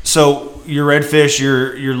 So your redfish,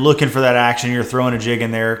 you're looking for that action. You're throwing a jig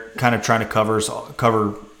in there, kind of trying to cover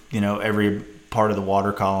every part of the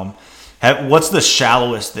water column. What's the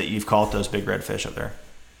shallowest that you've caught those big redfish up there?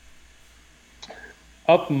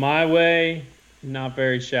 Up my way, not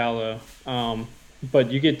very shallow.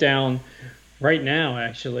 But you get down right now,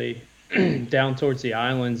 actually, down towards the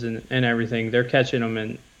islands and everything. They're catching them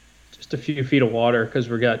in just a few feet of water because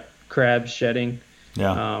we got crabs shedding.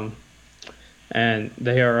 Yeah. And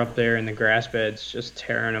they are up there in the grass beds just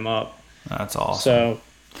tearing them up. That's awesome.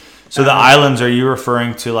 So the islands, are you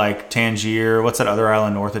referring to like Tangier? What's that other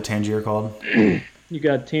island north of Tangier called? You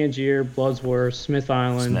got Tangier, Bloodsworth, Smith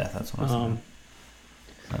Island. Smith, that's what I was saying.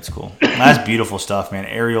 That's cool. That's beautiful stuff, man.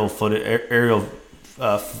 Aerial photos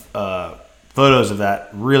of that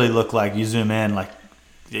really look like you zoom in, like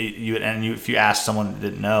if you ask someone that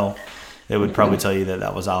didn't know, they would probably tell you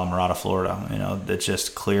that was Islamorada, Florida. You know, it's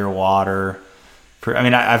just clear water. I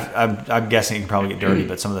mean, I'm guessing it can probably get dirty,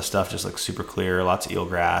 but some of the stuff just looks super clear. Lots of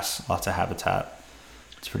eelgrass, lots of habitat.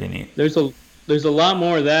 It's pretty neat. There's a lot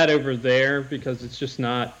more of that over there because it's just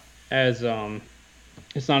not as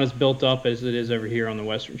it's not as built up as it is over here on the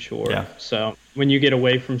Western Shore. Yeah. So when you get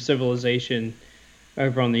away from civilization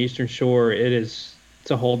over on the Eastern Shore, it's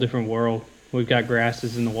a whole different world. We've got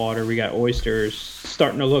grasses in the water. We got oysters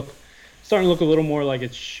starting to look a little more like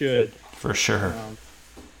it should. For sure.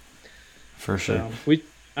 For sure. So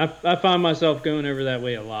I find myself going over that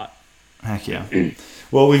way a lot. Heck yeah.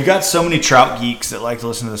 Well, we've got so many trout geeks that like to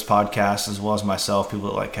listen to this podcast, as well as myself, people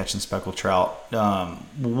that like catching speckled trout.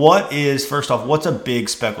 First off, what's a big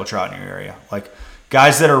speckled trout in your area? Like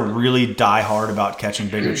guys that are really die hard about catching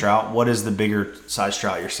bigger trout, what is the bigger size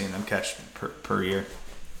trout you're seeing them catch per year?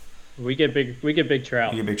 We get big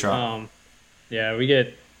trout. You get big trout? Yeah, we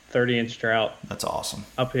get 30-inch trout. That's awesome.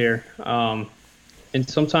 Up here. And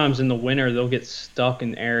sometimes in the winter, they'll get stuck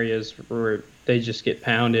in areas where they just get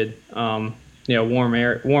pounded.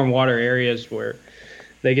 Warm water areas where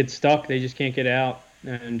they get stuck, they just can't get out,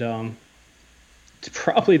 and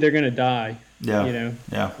probably they're gonna die.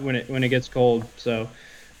 Yeah. When it gets cold. So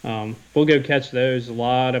we'll go catch those. A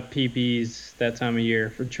lot of PPs that time of year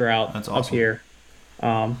for trout. That's awesome. Up here.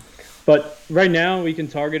 But right now we can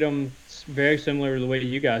target them very similar to the way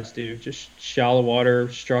you guys do. Just shallow water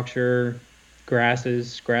structure.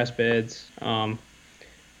 Grasses, grass beds.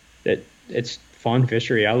 It's fun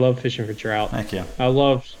fishery. I love fishing for trout. Heck yeah. I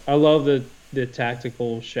love the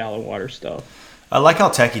tactical shallow water stuff. I like how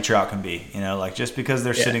techie trout can be. You know, like just because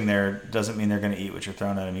they're sitting there doesn't mean they're going to eat what you're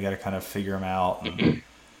throwing at them. You got to kind of figure them out. And,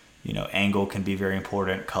 angle can be very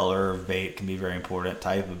important. Color of bait can be very important.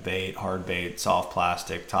 Type of bait, hard bait, soft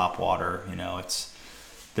plastic, top water.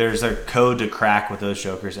 There's a code to crack with those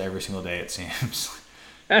jokers every single day, it seems.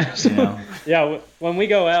 Yeah, when I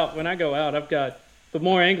go out, I've got the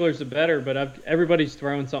more anglers the better, but everybody's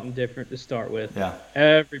throwing something different to start with. Yeah,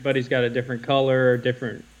 everybody's got a different color,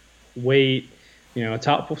 different weight.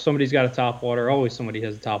 Somebody's got a top water. Always somebody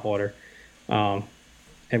has a top water, and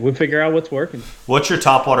we figure out what's working. What's your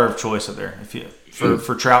top water of choice up there?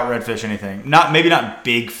 For trout, redfish, anything? Maybe not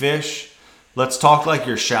big fish. Let's talk like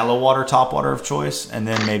your shallow water top water of choice, and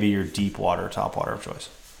then maybe your deep water top water of choice.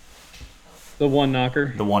 The one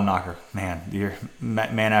knocker. The one knocker. Man, you're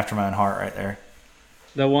man after my own heart right there.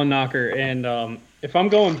 The one knocker. And if I'm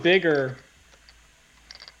going bigger,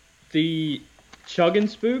 the Chug and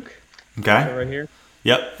Spook. Okay. Right here.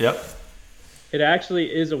 Yep. It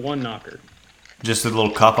actually is a one knocker. Just a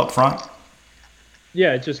little cup up front?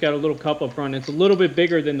 Yeah, it just got a little cup up front. It's a little bit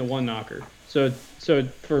bigger than the one knocker. So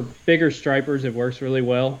for bigger stripers, it works really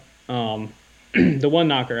well. The one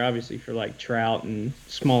knocker, obviously, for like trout and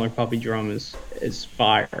smaller puppy drum is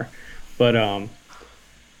fire, but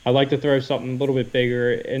I like to throw something a little bit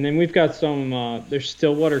bigger. And then we've got some there's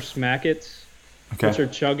Stillwater Smackets, which Okay. are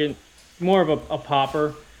chugging, more of a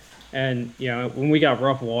popper. And when we got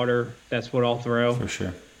rough water, that's what I'll throw. For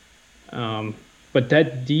sure. But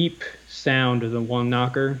that deep sound of the one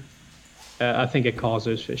knocker, I think it calls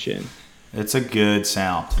those fish in. It's a good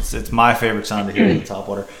sound. It's my favorite sound to hear in the top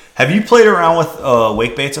water. Have you played around with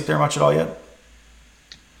wake baits up there much at all yet?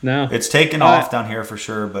 No, It's taken off down here for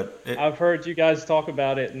sure, but I've heard you guys talk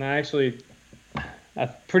about it, and I'm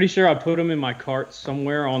pretty sure I put them in my cart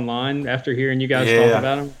somewhere online after hearing you guys talk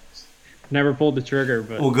about them. Never pulled the trigger,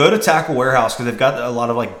 but we'll go to Tackle Warehouse because they've got a lot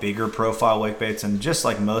of like bigger profile wake baits, and just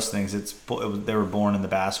like most things, they were born in the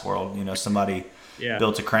bass world. Somebody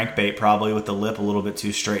built a crankbait probably with the lip a little bit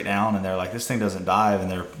too straight down, and they're like, this thing doesn't dive, and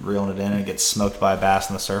they're reeling it in and it gets smoked by a bass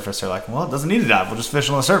on the surface. They're like, well, it doesn't need to dive. We'll just fish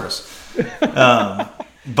on the surface.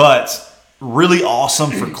 But really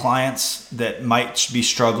awesome for clients that might be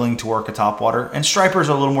struggling to work a topwater. And stripers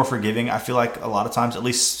are a little more forgiving. I feel like a lot of times, at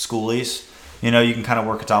least schoolies, you can kind of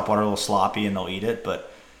work a topwater a little sloppy and they'll eat it.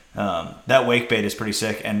 But that wake bait is pretty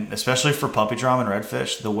sick. And especially for puppy drum and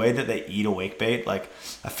redfish, the way that they eat a wake bait, like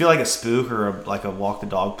I feel like a spook or like a walk the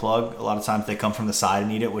dog plug, a lot of times they come from the side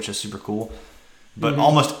and eat it, which is super cool. But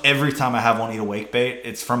almost every time I have one eat a wake bait,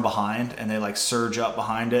 it's from behind, and they like surge up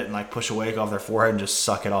behind it and like push a wake off their forehead and just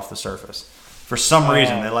suck it off the surface. For some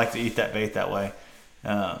reason, they like to eat that bait that way.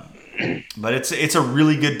 But it's a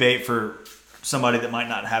really good bait for somebody that might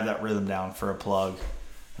not have that rhythm down for a plug.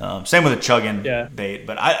 Same with a chugging bait.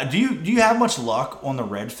 But do you have much luck on the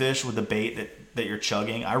redfish with the bait that you're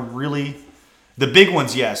chugging? The big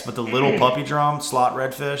ones, yes, but the little puppy drum slot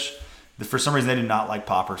redfish, for some reason, they do not like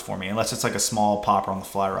poppers for me, unless it's like a small popper on the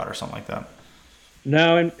fly rod or something like that.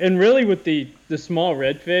 No, and really with the small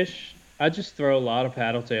redfish, I just throw a lot of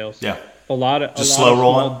paddle tails. Yeah. A lot of slow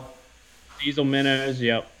rolling. Diesel minnows.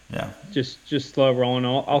 Yep. Yeah. Just slow rolling.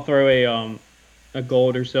 I'll throw a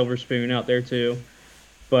gold or silver spoon out there too,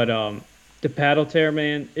 but the paddle tail,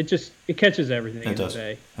 man, it catches everything in the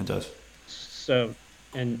bay. It does. So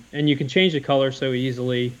and you can change the color so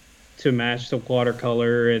easily to match the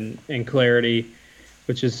watercolor and clarity,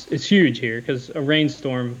 which it's huge here because a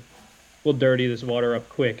rainstorm will dirty this water up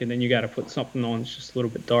quick, and then you got to put something on that's just a little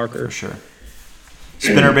bit darker. For sure.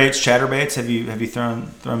 Spinner baits, chatter baits. Have you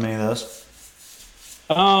thrown many of those?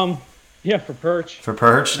 Yeah, for perch. For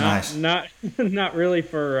perch, nice. Not really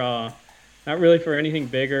for anything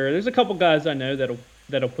bigger. There's a couple guys I know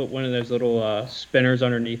that'll put one of those little spinners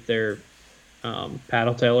underneath their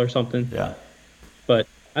paddle tail or something. Yeah. But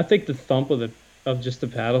I think the thump of just the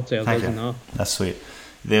paddle tail does enough. That's sweet.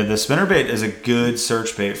 The spinnerbait is a good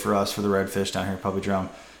search bait for us for the redfish down here at Puppy Drum.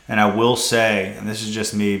 And I will say, and this is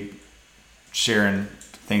just me sharing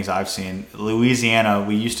things I've seen, Louisiana,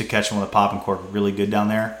 we used to catch them with a popping cork really good down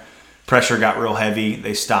there. Pressure got real heavy.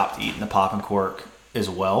 They stopped eating the popping cork as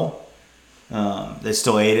well. They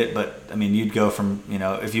still ate it, but I mean, you'd go from,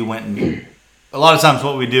 if you went and a lot of times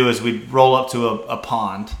what we do is we'd roll up to a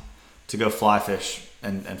pond to go fly fish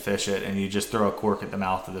and fish it, and you just throw a cork at the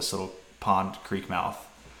mouth of this little pond creek mouth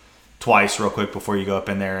twice real quick before you go up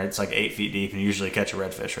in there. It's like 8 feet deep, and you usually catch a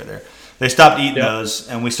redfish right there. They stopped eating those,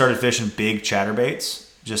 and we started fishing big chatterbaits,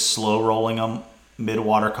 just slow rolling them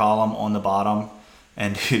mid-water column on the bottom.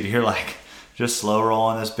 And dude, you're like just slow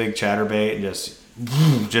rolling this big chatterbait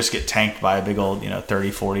and just get tanked by a big old 30,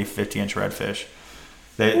 40, 50-inch redfish.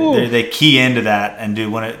 They key into that, and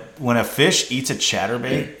dude, when a fish eats a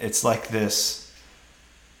chatterbait, it's like this.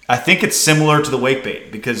 I think it's similar to the wake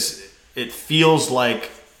bait because it feels like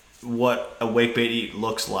what a wake bait eat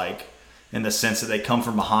looks like, in the sense that they come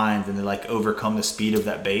from behind and they like overcome the speed of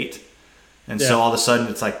that bait, and so all of a sudden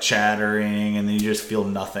it's like chattering, and then you just feel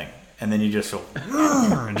nothing, and then you just feel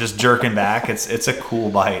just jerking back. It's a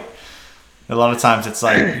cool bite. A lot of times it's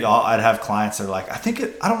like I'd have clients that are like,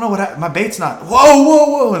 I don't know what happened. My bait's not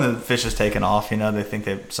whoa, and the fish is taking off. They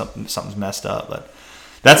think something's messed up, but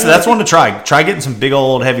that's one to try. Try getting some big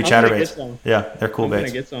old heavy chatterbaits. Yeah, they're cool baits. I'm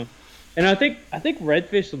gonna get some. And I think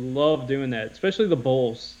redfish love doing that, especially the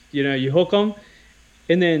bowls. You hook them,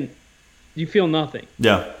 and then you feel nothing.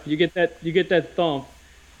 Yeah. You get that thump,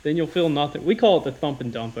 then you'll feel nothing. We call it the thump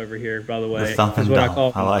and dump over here, by the way. The thump and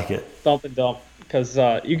dump. I like it. Thump and dump, because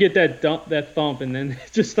you get that thump, and then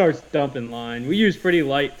it just starts dumping line. We use pretty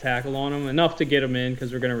light tackle on them, enough to get them in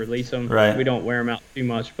because we're going to release them. Right. We don't wear them out too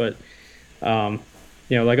much, but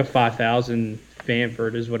like a 5,000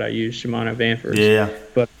 Vanford is what I use, Shimano Vanford. Yeah.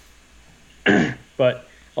 But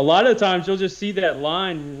a a lot of times you'll just see that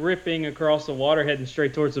line ripping across the water heading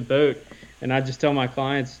straight towards the boat. And I just tell my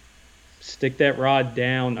clients, stick that rod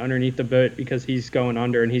down underneath the boat because he's going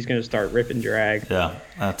under and he's going to start ripping drag. Yeah,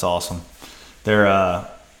 that's awesome. They're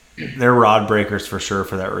rod breakers for sure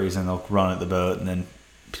for that reason. They'll run at the boat and then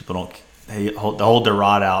people they'll hold their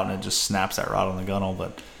rod out and it just snaps that rod on the gunnel.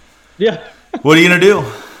 But yeah, what are you going to do?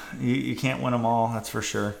 You can't win them all, that's for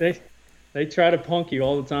sure. They try to punk you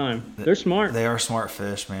all the time. They're smart. They are smart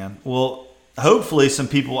fish, man. Well, hopefully some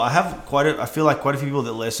people, I feel like quite a few people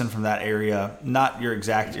that listen from that area, not your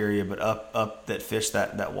exact area, but up that fish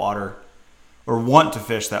that water or want to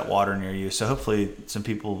fish that water near you. So hopefully some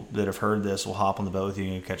people that have heard this will hop on the boat with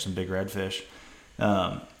you and catch some big redfish.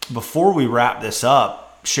 Before we wrap this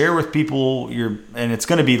up, share with people and it's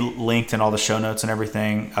going to be linked in all the show notes and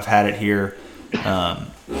everything. I've had it here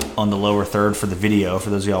on the lower third for the video, for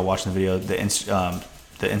those of y'all watching the video, the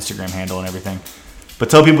Instagram handle and everything. But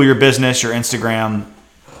tell people your business, your Instagram,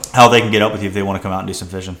 how they can get up with you if they want to come out and do some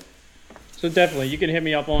fishing. So definitely, you can hit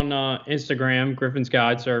me up on Instagram, Griffin's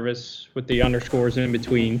Guide Service, with the underscores in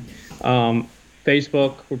between.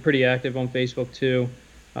 Facebook, we're pretty active on Facebook too.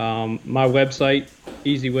 My website,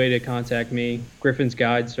 easy way to contact me,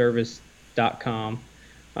 griffinsguideservice.com.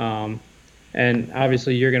 And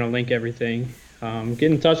obviously, you're going to link everything.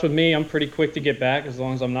 Get in touch with me. I'm pretty quick to get back as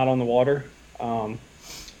long as I'm not on the water.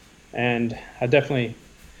 And I definitely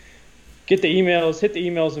hit the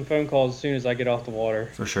emails and phone calls as soon as I get off the water.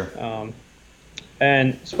 For sure.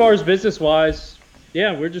 And as far as business-wise,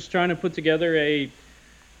 yeah, we're just trying to put together a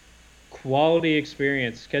quality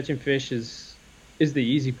experience. Catching fish is the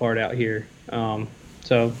easy part out here.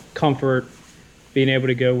 So comfort, being able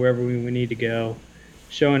to go wherever we need to go,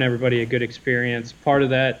 showing everybody a good experience. Part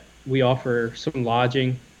of that, we offer some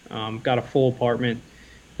lodging. Got a full apartment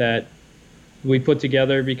that we put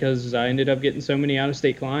together because I ended up getting so many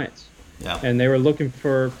out-of-state clients. Yeah. And they were looking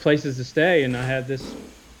for places to stay, and I had this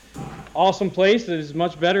awesome place that is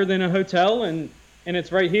much better than a hotel, and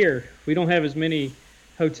it's right here. We don't have as many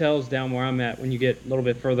hotels down where I'm at when you get a little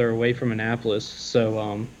bit further away from Annapolis.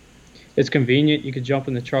 So it's convenient. You could jump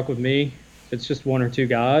in the truck with me. It's just one or two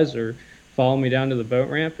guys, or follow me down to the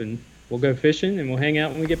boat ramp, and we'll go fishing, and we'll hang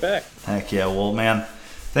out when we get back. Heck yeah. Well, man,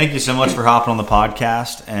 thank you so much for hopping on the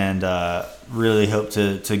podcast, and really hope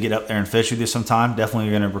to get up there and fish with you sometime. Definitely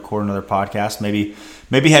going to record another podcast. Maybe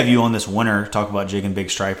have you on this winter, talk about jigging big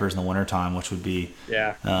stripers in the wintertime, which would be,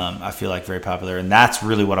 I feel like, very popular. And that's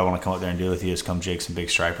really what I want to come up there and do with you, is come jig some big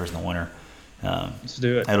stripers in the winter. Let's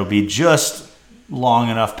do it. It'll be just long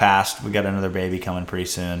enough past. We got another baby coming pretty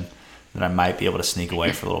soon that I might be able to sneak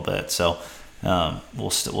away for a little bit. So we'll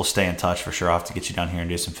stay in touch for sure. I'll have to get you down here and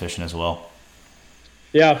do some fishing as well.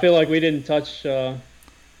 Yeah, I feel like we didn't touch a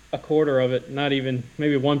quarter of it, not even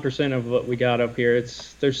maybe 1% of what we got up here.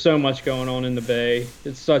 There's so much going on in the bay.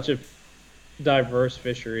 It's such a diverse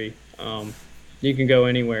fishery. You can go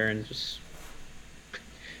anywhere and just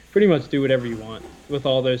pretty much do whatever you want with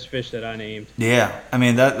all those fish that I named. Yeah, I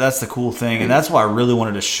mean, that's the cool thing, and that's why I really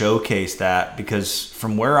wanted to showcase that, because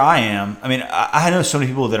from where I am, I mean, I know so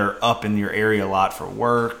many people that are up in your area a lot for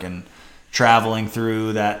work and traveling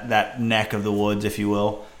through that neck of the woods, if you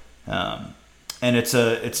will. And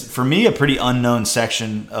it's for me a pretty unknown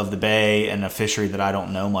section of the bay and a fishery that I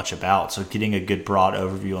don't know much about. So getting a good broad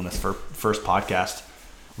overview on this first podcast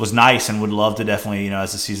was nice, and would love to definitely,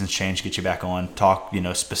 as the seasons change, get you back on, talk,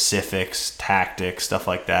 specifics, tactics, stuff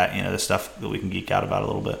like that, the stuff that we can geek out about a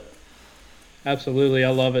little bit. Absolutely. I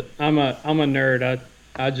love it. I'm a nerd.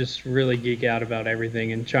 I just really geek out about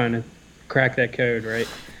everything and trying to crack that code, right?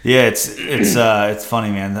 Yeah, it's funny,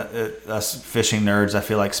 man. Us fishing nerds, I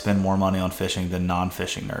feel like, spend more money on fishing than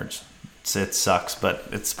non-fishing nerds. It sucks, but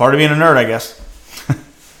it's part of being a nerd, I guess.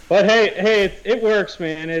 But hey, it works,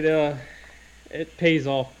 man. It pays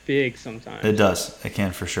off big sometimes. It does. It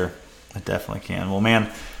can, for sure. It definitely can. Well, man,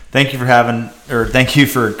 thank you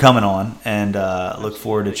for coming on, and look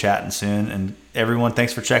forward to chatting soon. And everyone,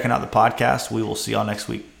 thanks for checking out the podcast. We will see y'all next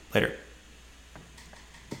week. Later.